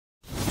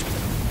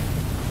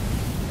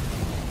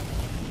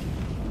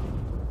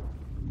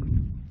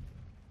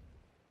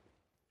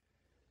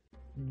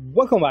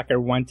Welcome back,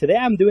 everyone. Today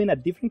I'm doing a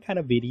different kind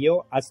of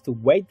video as to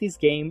why this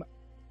game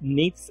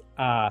needs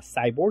a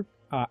sideboard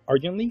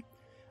urgently,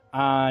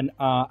 and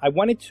I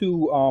wanted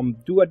to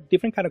do a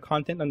different kind of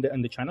content on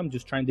the channel. I'm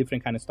just trying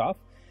different kind of stuff,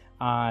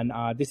 and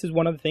this is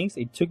one of the things.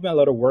 It took me a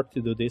lot of work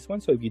to do this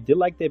one, so if you did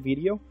like the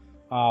video,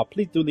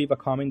 please do leave a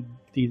comment,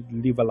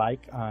 leave a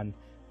like, and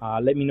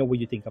let me know what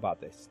you think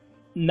about this.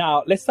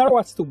 Now let's start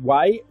as to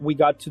why we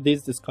got to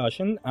this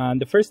discussion.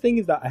 And the first thing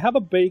is that I have a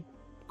big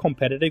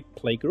competitive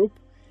play group,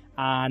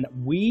 and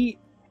we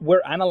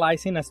were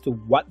analyzing as to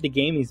what the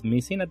game is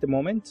missing at the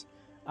moment.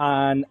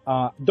 And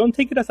don't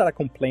take it as a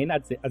complaint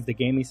as the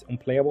game is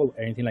unplayable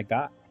or anything like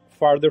that.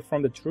 Farther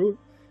from the truth.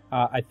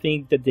 I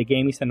think that the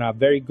game is in a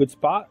very good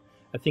spot.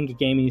 I think the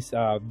game is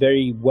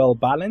very well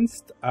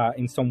balanced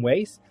in some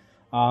ways.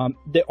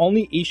 The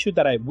only issue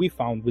that we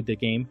found with the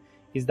game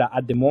is that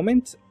at the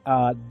moment,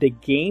 the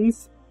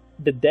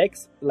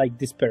decks like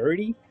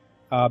disparity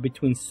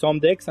between some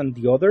decks and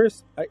the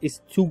others is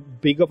too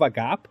big of a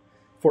gap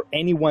for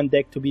any one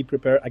deck to be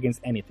prepared against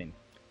anything.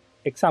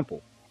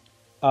 Example,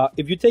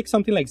 if you take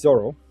something like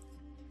Zoro,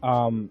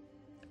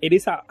 it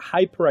is a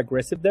hyper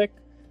aggressive deck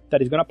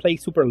that is going to play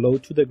super low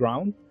to the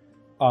ground,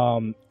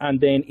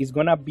 and then is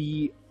going to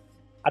be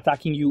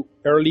attacking you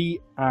early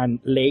and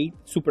late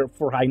super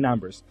for high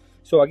numbers.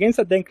 So against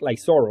a deck like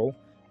Zoro,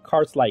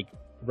 cards like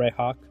Red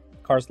Hawk,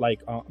 cards like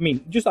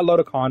just a lot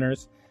of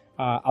counters,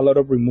 a lot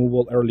of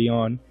removal early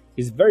on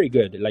is very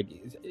good. Like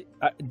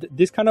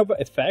this kind of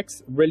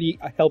effects really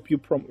help you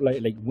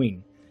like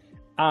win.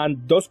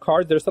 And those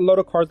cards, there's a lot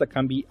of cards that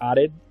can be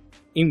added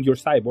in your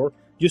sideboard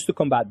just to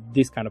combat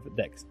this kind of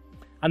decks.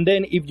 And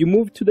then if you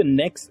move to the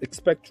next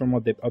spectrum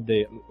of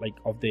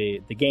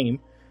the game,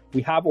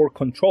 we have our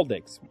control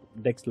decks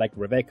like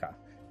Rebecca,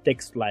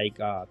 decks like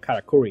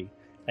Karakuri,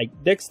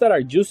 like decks that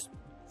are just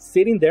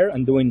sitting there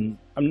and doing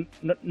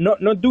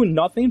not doing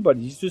nothing, but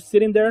it's just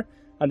sitting there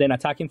and then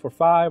attacking for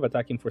 5,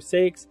 attacking for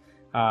 6,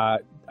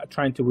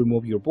 trying to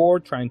remove your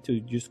board, trying to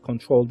just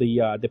control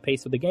the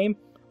pace of the game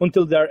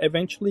until they're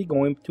eventually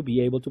going to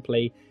be able to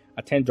play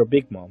a 10-drop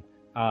Big Mom,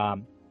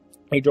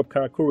 8-drop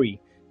Karakuri,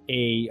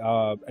 a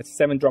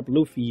 7-drop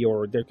Luffy,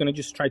 or they're gonna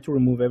just try to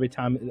remove every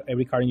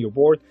card in your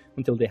board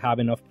until they have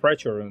enough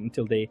pressure,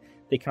 until they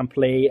can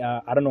play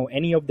I don't know,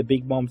 any of the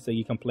big bombs that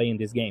you can play in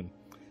this game.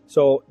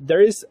 So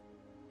there is,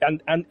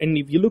 and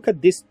if you look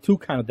at these two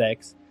kind of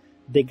decks,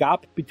 the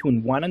gap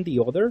between one and the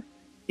other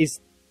is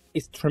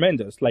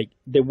tremendous. Like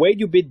the way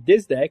you beat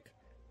this deck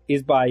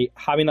is by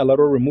having a lot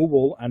of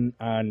removal and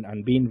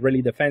being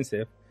really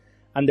defensive,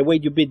 and the way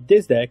you beat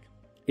this deck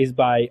is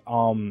by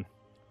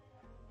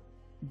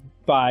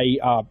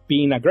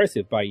being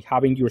aggressive, by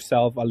having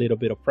yourself a little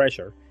bit of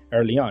pressure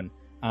early on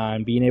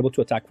and being able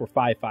to attack for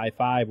 5, 5,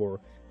 5, or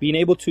being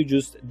able to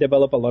just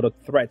develop a lot of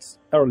threats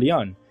early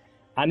on.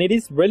 And it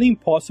is really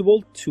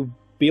impossible to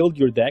build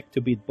your deck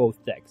to beat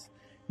both decks.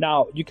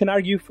 Now, you can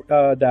argue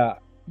that,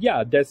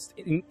 yeah, that's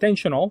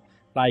intentional.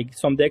 Like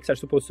some decks are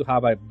supposed to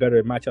have a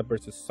better matchup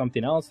versus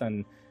something else,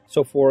 and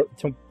so forth,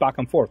 so back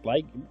and forth.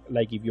 Like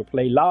if you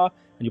play La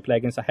and you play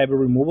against a heavy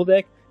removal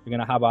deck, you're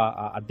gonna have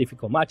a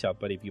difficult matchup.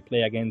 But if you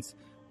play against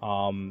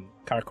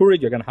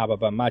Karakuri, you're gonna have a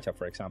bad matchup,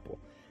 for example.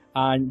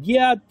 And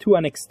yeah, to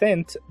an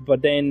extent,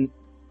 but then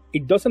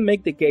it doesn't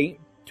make the game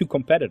too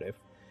competitive,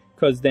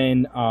 because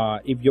then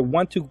if you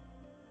want to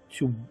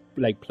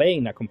like play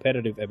in a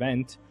competitive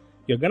event,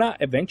 you're gonna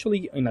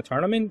eventually in a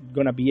tournament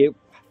gonna be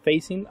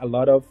facing a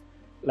lot of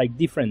like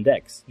different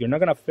decks. You're not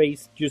gonna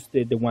face just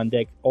the one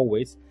deck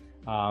always.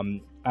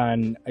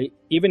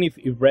 Even if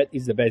red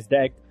is the best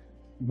deck,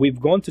 we've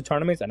gone to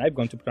tournaments, and I've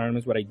gone to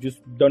tournaments where I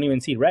just don't even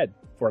see red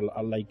for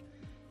like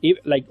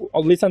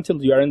at least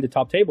until you are in the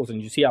top tables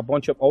and you see a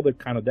bunch of other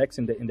kind of decks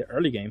in the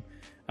early game,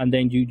 and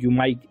then you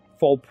might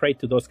fall prey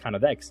to those kind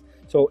of decks.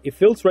 So it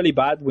feels really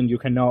bad when you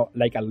cannot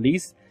like at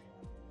least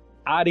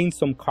add in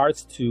some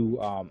cards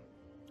to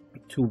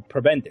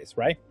prevent this,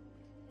 right?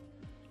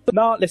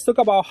 Now let's talk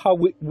about how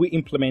we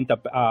implement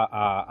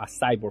a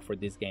sideboard for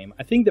this game.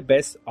 I think the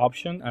best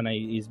option, and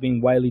it's been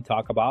widely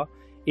talked about,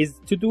 is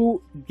to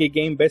do the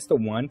game best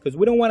of 1, because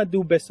we don't want to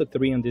do best of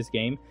 3 in this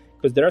game,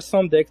 because there are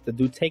some decks that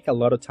do take a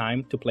lot of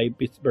time to play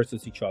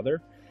versus each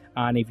other.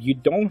 And if you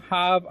don't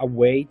have a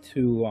way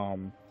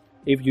to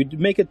if you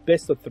make it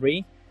best of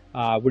 3,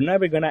 we're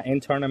never gonna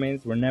end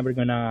tournaments. We're never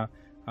gonna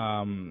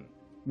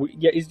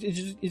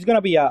it's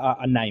gonna be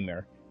a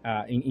nightmare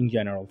in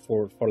general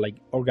for like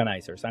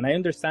organizers. And I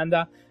understand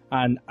that,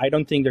 and I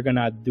don't think they're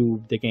gonna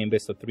do the game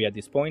best of 3 at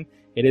this point.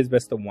 It is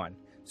best of 1,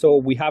 so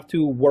we have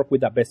to work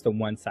with a best of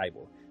 1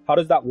 sideboard. How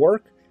does that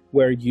work?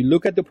 Where you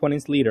look at the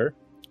opponent's leader,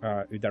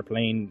 if they're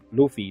playing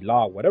Luffy,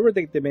 Law, whatever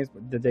they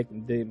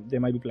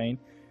might be playing,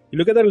 you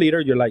look at their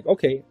leader, you're like,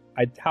 okay,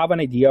 I have an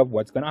idea of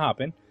what's gonna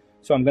happen,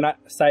 so I'm gonna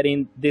side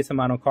in this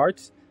amount of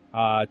cards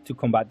to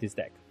combat this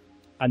deck.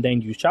 And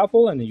then you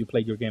shuffle, and then you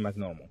play your game as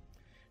normal.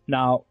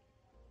 Now,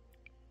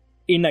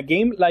 in a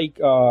game like,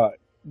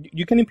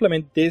 you can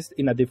implement this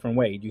in a different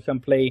way. You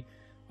can play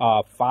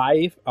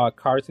 5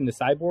 cards in the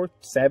sideboard,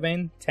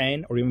 7,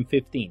 10, or even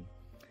 15.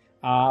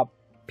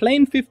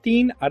 playing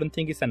 15, I don't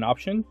think it's an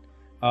option,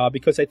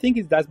 because I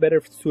think that's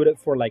better suited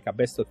for like a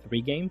best of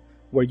 3 game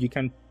where you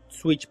can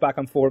switch back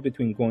and forth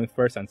between going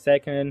first and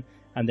second,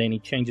 and then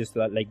it changes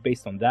like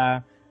based on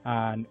that.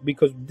 And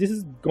because this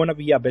is gonna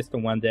be a best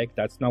of 1 deck,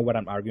 that's not what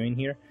I'm arguing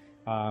here.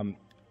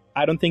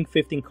 I don't think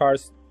 15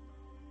 cards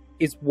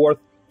is worth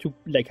to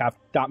like have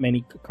that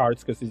many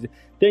cards, because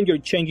then you're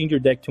changing your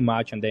deck too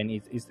much, and then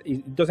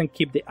it doesn't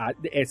keep the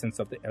essence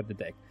of the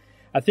deck.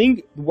 I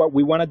think what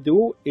we want to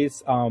do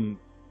is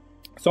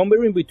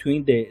somewhere in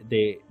between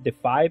the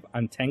 5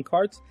 and 10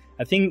 cards.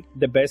 I think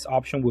the best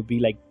option would be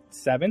like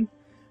 7,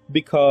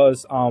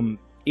 because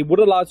it would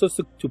allow us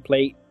to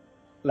play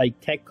like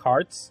tech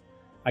cards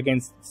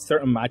against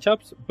certain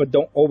matchups, but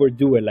don't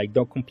overdo it. Like,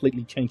 don't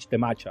completely change the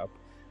matchup,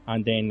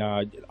 and then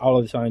all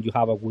of a sudden you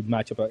have a good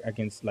matchup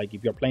against, like,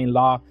 if you're playing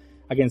law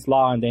against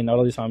law, and then all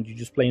of a sudden you're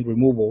just playing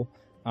removal,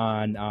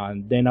 and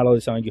then all of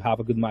a sudden you have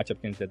a good matchup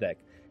against the deck.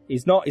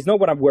 It's not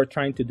what we're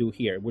trying to do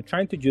here. We're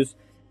trying to just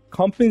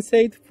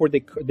compensate for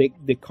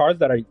the cards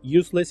that are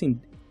useless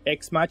in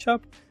X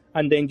matchup,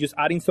 and then just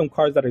adding some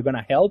cards that are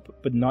gonna help,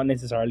 but not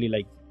necessarily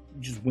like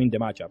just win the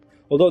matchup.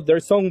 Although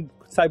there's some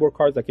sideboard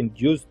cards that can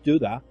just do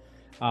that.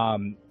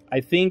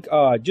 I think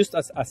just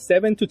as a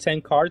 7 to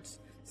 10 cards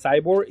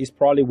sideboard is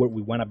probably where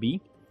we want to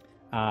be.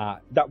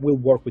 That will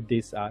work with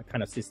this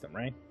kind of system,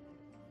 right?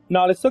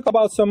 Now let's talk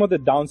about some of the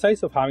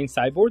downsides of having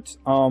sideboards.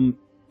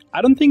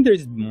 I don't think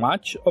there's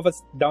much of a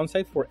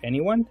downside for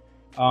anyone,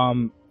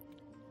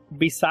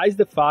 besides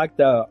the fact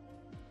that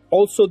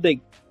also the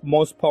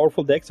most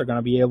powerful decks are going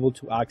to be able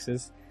to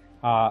access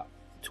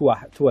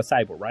to a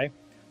sideboard, right?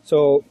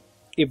 So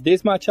if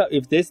this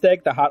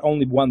deck that had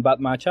only 1 bad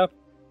matchup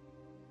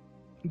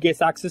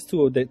gets access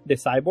to the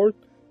sideboard,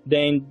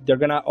 then they're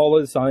gonna all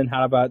of a sudden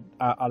have at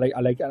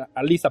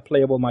least a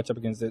playable matchup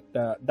against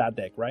that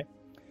deck, right?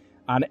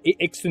 And it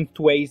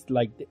accentuates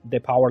like the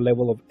power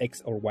level of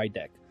X or Y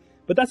deck.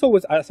 But that's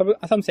always, as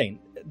I'm saying,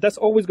 that's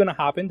always gonna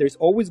happen. There's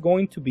always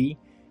going to be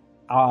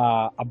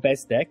a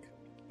best deck,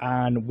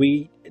 and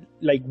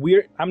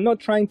I'm not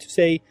trying to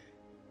say,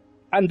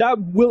 and that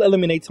will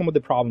eliminate some of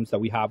the problems that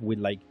we have with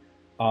like,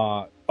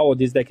 oh,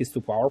 this deck is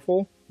too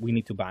powerful, we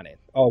need to ban it.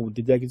 Oh,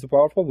 the deck is too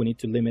powerful, we need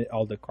to limit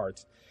all the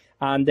cards.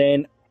 And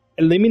then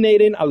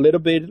eliminating a little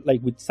bit,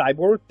 like with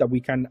sideboard, that we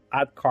can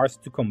add cards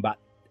to combat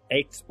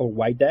X or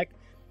Y deck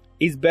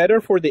is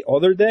better for the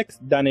other decks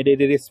than it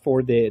is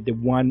for the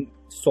one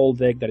sole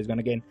deck that is going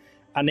to gain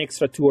an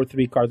extra 2 or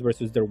 3 cards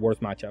versus their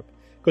worst matchup.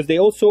 Because they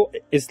also,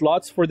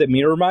 slots for the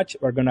mirror match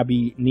are going to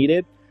be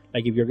needed.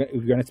 Like if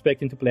you're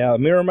expecting to play a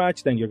mirror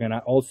match, then you're going to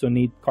also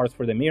need cards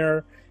for the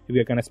mirror. If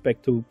you're going to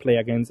expect to play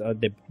against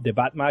the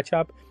bad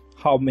matchup,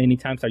 how many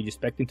times are you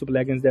expecting to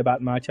play against the bad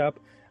matchup?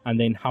 And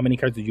then how many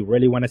cards do you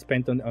really want to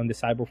spend on the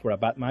sideboard for a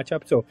bad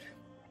matchup? So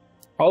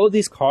all of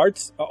these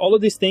cards, all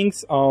of these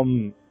things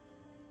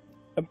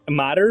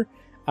matter.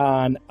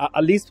 And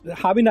at least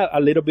having a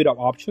little bit of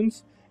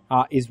options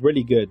is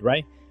really good,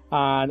 right?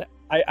 And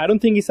I don't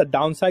think it's a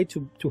downside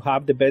to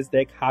have the best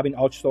deck having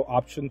also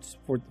options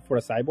for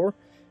a sideboard,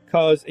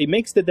 because it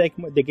makes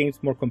the games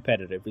more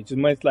competitive. It's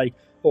just like,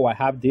 oh, I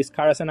have this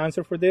card as an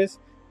answer for this.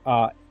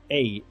 At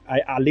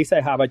least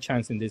I have a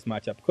chance in this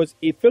matchup, because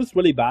it feels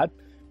really bad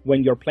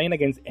when you're playing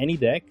against any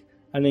deck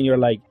and then you're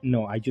like,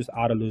 no, I just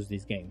ought to lose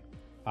this game.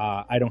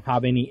 I don't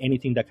have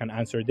anything that can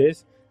answer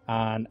this,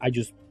 and I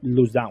just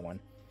lose that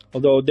one.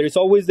 Although there's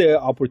always the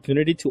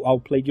opportunity to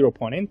outplay your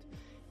opponent.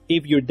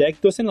 If your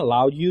deck doesn't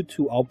allow you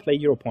to outplay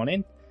your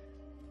opponent,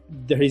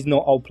 there is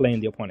no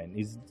outplaying the opponent.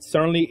 It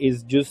certainly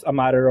is just a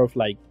matter of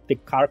like the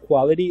card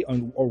quality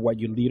or what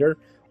your leader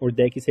or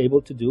deck is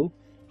able to do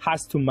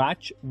has to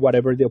match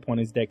whatever the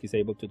opponent's deck is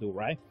able to do,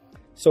 right?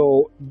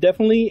 So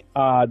definitely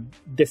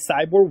the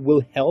sideboard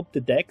will help the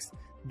decks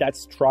that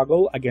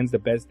struggle against the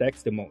best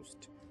decks the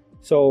most.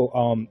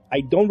 So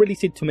I don't really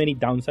see too many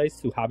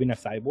downsides to having a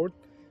sideboard,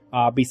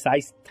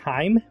 besides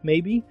time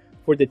maybe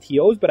for the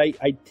TOs, but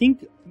I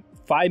think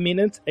 5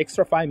 minutes,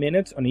 extra 5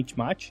 minutes on each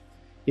match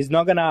is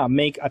not gonna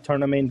make a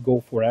tournament go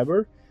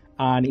forever,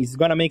 and it's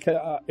gonna make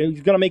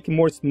it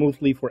more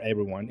smoothly for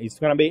everyone. It's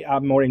gonna be a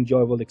more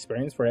enjoyable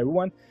experience for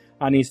everyone,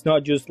 and it's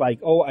not just like,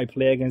 oh, I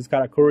play against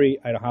Karakuri,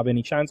 I don't have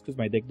any chance because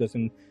my deck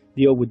doesn't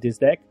deal with this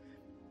deck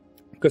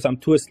because I'm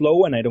too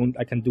slow and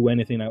I can't do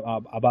anything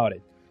about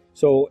it.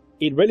 So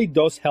it really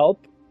does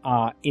help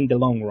in the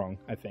long run,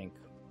 I think.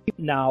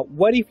 Now,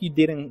 what if you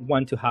didn't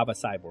want to have a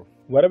sideboard?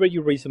 Whatever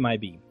your reason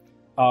might be.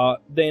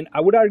 Then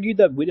I would argue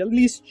that we at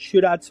least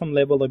should add some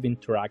level of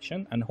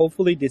interaction, and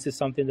hopefully this is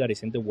something that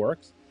is in the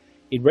works.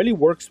 It really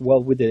works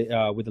well with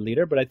the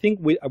leader, but I think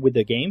with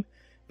the game.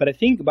 But I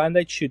think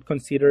Bandai should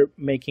consider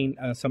making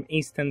some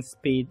instant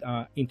speed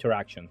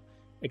interaction.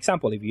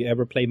 Example, if you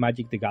ever play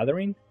Magic the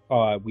Gathering,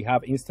 we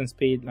have instant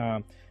speed,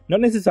 not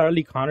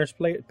necessarily counter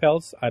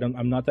spells.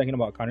 I'm not talking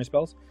about counter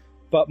spells,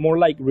 but more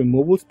like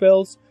removal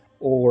spells,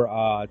 or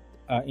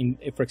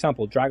for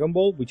example, Dragon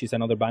Ball, which is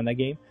another Bandai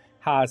game,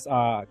 has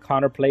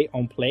counterplay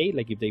on play.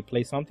 Like if they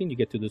play something, you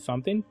get to do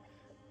something.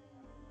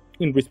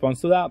 in response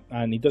to that,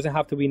 and it doesn't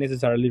have to be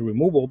necessarily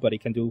removal, but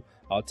it can do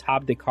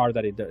tap the card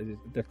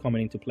that's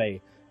coming into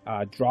play,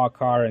 draw a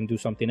card and do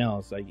something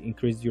else, like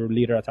increase your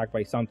leader attack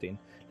by something.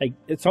 Like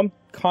it's some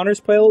counter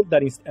spell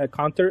that is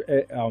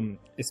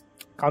is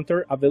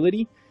counter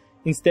ability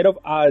instead of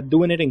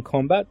doing it in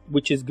combat,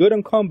 which is good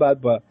in combat.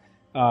 But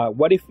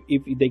what if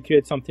they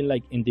create something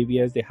like in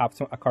DVS they have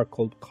a card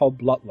called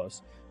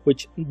Bloodlust,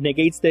 which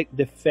negates the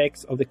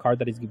effects of the card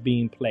that is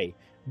being played.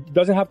 It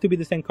doesn't have to be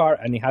the same card,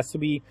 and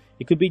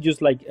it could be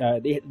just like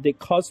the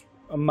cost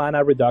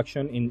mana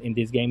reduction in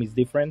this game is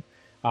different.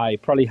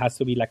 It probably has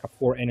to be like a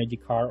 4 energy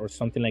card or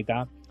something like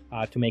that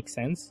to make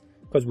sense,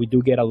 because we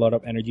do get a lot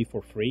of energy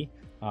for free,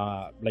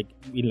 like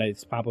in like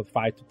spam of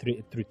 5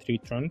 to 3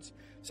 turns.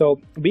 So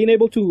being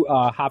able to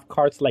have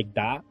cards like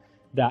that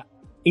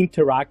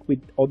interact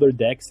with other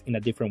decks in a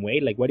different way.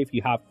 Like what if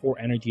you have 4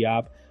 energy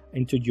up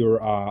into your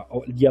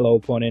yellow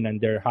opponent,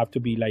 and there have to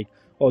be like,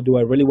 oh, do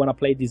I really want to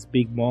play this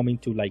big bomb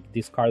into like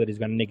this card that is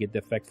going to negate the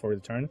effect for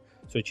the turn,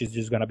 so it's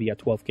just going to be a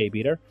 12k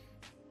beater.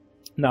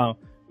 Now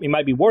it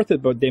might be worth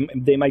it, but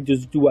they might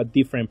just do a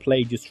different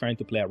play, just trying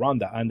to play around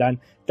that, and then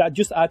that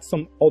just adds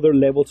some other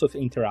levels of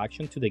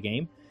interaction to the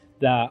game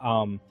that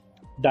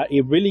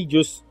it really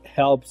just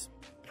helps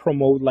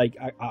promote like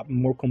a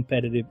more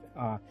competitive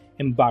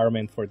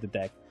environment for the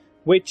deck,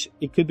 which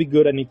it could be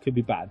good and it could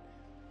be bad.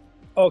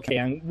 Okay,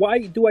 and why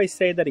do I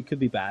say that it could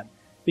be bad?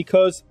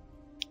 Because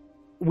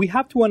we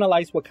have to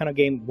analyze what kind of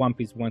game One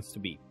Piece wants to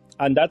be,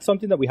 and that's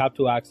something that we have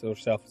to ask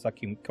ourselves as a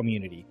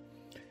community.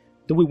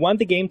 Do we want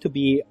the game to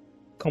be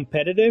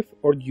competitive,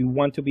 or do you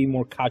want to be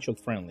more casual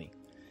friendly?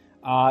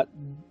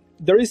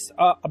 There is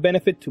a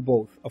benefit to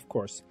both, of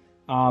course.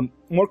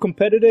 More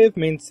competitive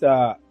means,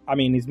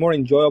 it's more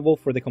enjoyable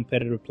for the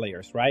competitive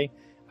players, right?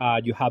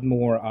 You have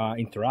more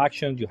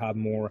interactions, you have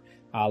more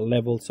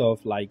levels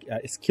of like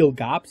skill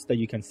gaps that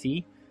you can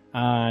see,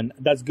 and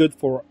that's good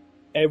for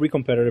every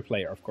competitive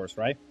player, of course,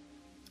 right?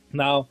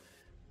 Now,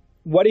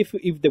 what if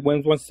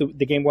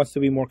the game wants to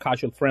be more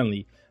casual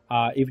friendly?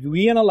 If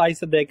we analyze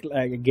the deck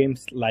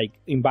games like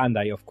in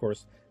Bandai, of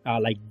course,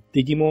 like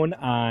Digimon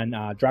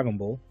and Dragon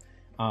Ball,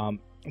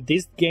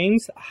 these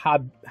games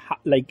have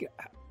like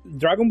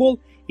Dragon Ball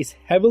is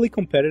heavily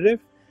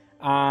competitive,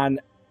 and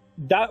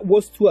that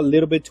was to a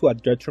little bit to a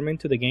detriment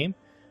to the game,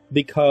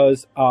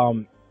 because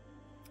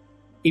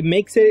it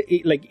makes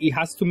it like it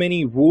has too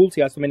many rules,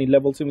 it has too many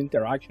levels of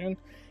interaction.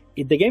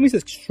 The game is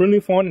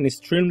extremely fun and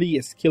extremely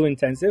skill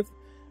intensive,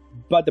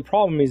 but the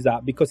problem is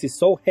that because it's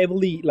so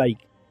heavily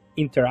like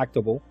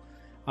interactable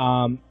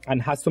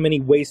and has so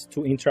many ways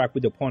to interact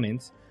with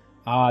opponents,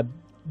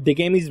 the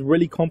game is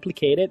really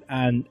complicated,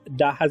 and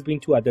that has been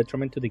to a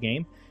detriment to the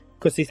game,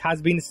 because it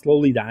has been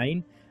slowly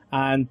dying,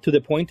 and to the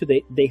point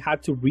they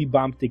had to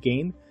revamp the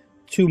game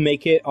to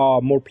make it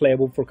more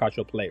playable for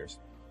casual players,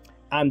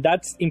 and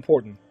that's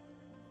important.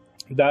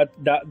 That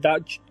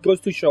goes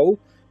to show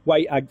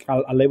why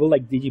a level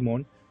like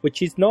Digimon,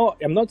 which is not,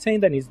 I'm not saying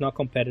that it's not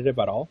competitive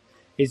at all,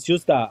 it's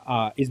just that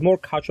it's more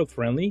casual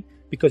friendly,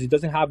 because it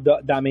doesn't have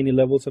that many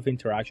levels of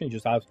interaction. It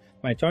just has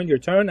my turn, your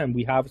turn, and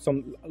we have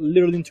some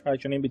little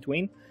interaction in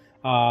between,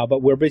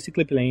 but we're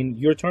basically playing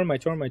your turn, my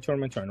turn, my turn,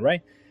 my turn,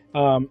 right?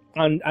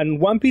 And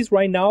One Piece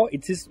right now,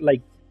 it's just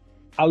like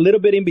a little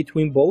bit in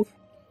between both,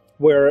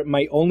 where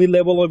my only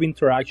level of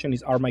interaction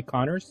are my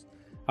counters,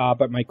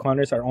 but my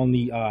counters are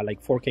only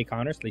like 4k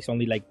counters. It's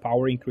only like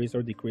power increase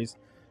or decrease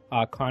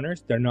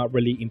counters. They're not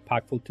really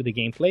impactful to the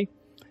gameplay,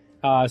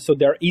 so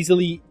they're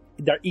easy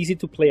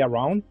to play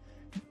around.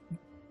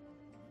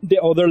 The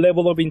other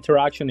level of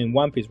interaction in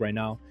One Piece right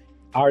now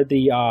are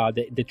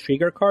the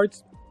trigger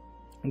cards,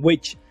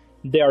 which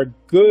they are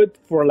good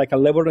for like a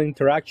level of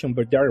interaction,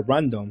 but they're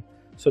random.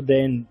 So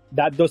then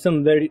that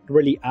doesn't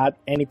really add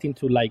anything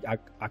to like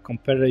a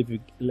competitive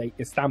like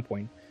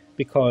standpoint,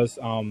 because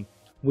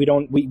we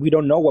don't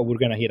know what we're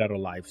gonna hit out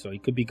of life. So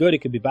it could be good, it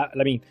could be bad.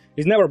 I mean,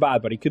 it's never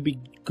bad, but it could be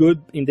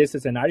good in this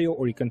scenario,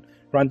 or it can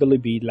randomly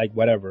be like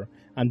whatever.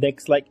 And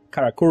decks like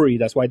Karakuri,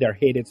 that's why they're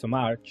hated so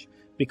much,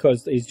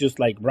 because it's just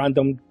like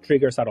random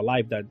triggers out of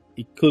life that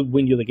it could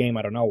win you the game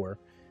out of nowhere,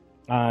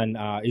 and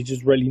it's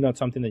just really not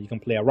something that you can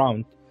play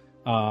around.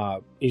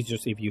 It's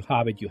just if you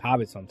have it, you have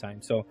it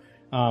sometimes. So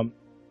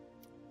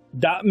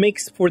that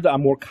makes for a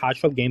more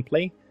casual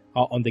gameplay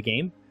on the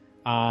game.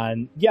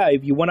 And yeah,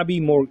 if you want to be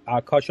more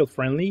casual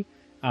friendly,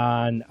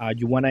 and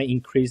you want to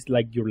increase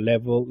like your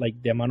level,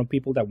 like the amount of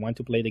people that want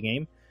to play the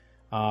game,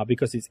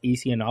 because it's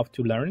easy enough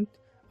to learn,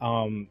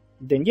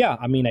 then yeah,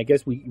 I mean, I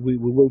guess we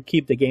will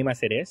keep the game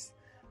as it is.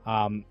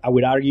 I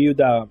would argue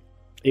that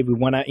if we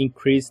want to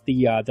increase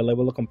the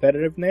level of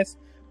competitiveness,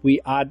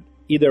 we add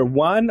either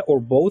one or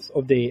both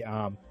of the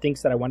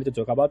things that I wanted to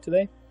talk about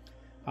today,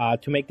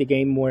 to make the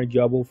game more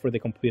enjoyable for the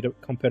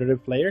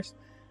competitive players.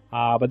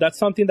 But that's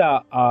something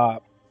that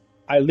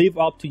I leave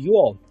up to you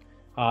all.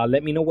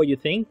 Let me know what you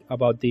think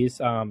about this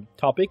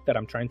topic that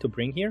I'm trying to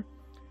bring here.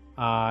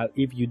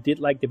 If you did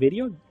like the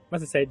video,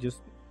 as I said,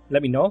 just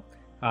let me know.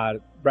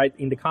 Write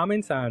in the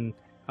comments, and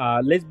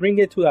let's bring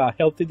it to a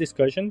healthy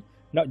discussion,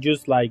 not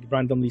just like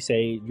randomly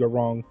say you're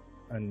wrong,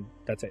 and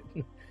that's it.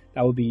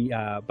 That would be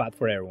bad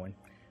for everyone.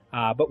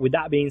 But with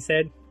that being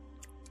said,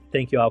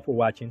 thank you all for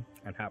watching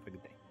and have a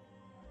good day.